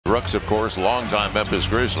Brooks, of course, longtime Memphis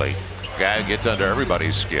Grizzly. Guy gets under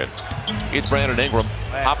everybody's skin. It's Brandon Ingram.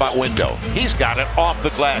 How about window? He's got it off the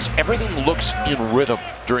glass. Everything looks in rhythm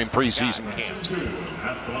during preseason camp.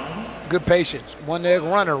 Good patience. One-leg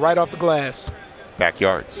runner right off the glass.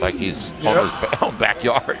 Backyard, like he's on his own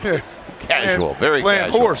backyard. Casual, very playing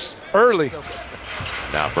casual. Horse early.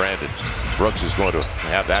 Now Brandon Brooks is going to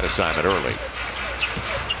have that assignment early.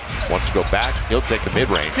 Wants to go back, he'll take the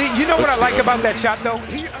mid-range. See, you know what I like about that shot, though?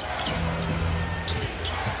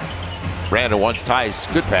 Brandon wants Tice,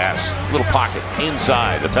 good pass, little pocket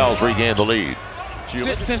inside. The Pels regain the lead.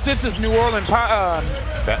 Since this is New Orleans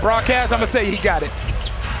broadcast, I'm gonna say he got it.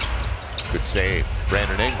 Good save,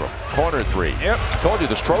 Brandon Ingram. Corner three. Yep. I told you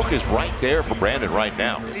the stroke is right there for Brandon right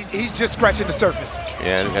now. He's just scratching the surface.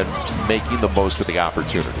 And making the most of the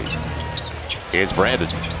opportunity. Here's Brandon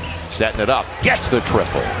setting it up, gets the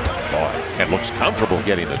triple. Boy, and looks comfortable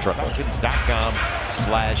getting the triple.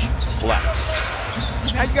 Pelicans.com/flex.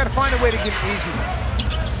 Now you got to find a way to get it easy.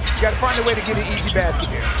 You got to find a way to get an easy basket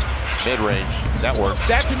here. Mid-range, that works.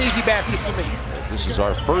 That's an easy basket for me. This is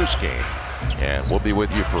our first game, and we'll be with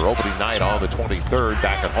you for opening night on the 23rd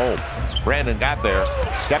back at home. Brandon got there,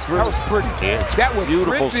 step through. That was pretty. That was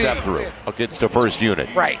beautiful pretty. Step through against the first unit.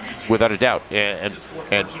 Right. Without a doubt, and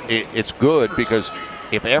it's good because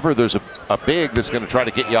if ever there's a big that's going to try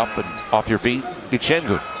to get you up and off your feet, it's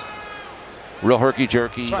Şengün. Real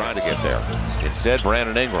herky-jerky, trying to get there. Instead,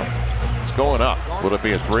 Brandon Ingram is going up. Will it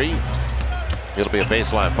be a three? It'll be a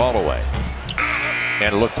baseline fall away.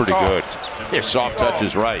 And it looked pretty good. His soft touch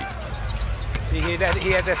is right. See, he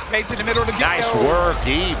has that space in the middle of the game. Nice work,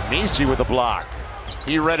 Eve. Meesey with the block.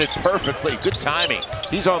 He read it perfectly. Good timing.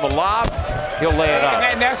 He's on the lob. He'll lay it up.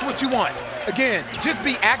 And that's what you want. Again, just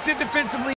be active defensively.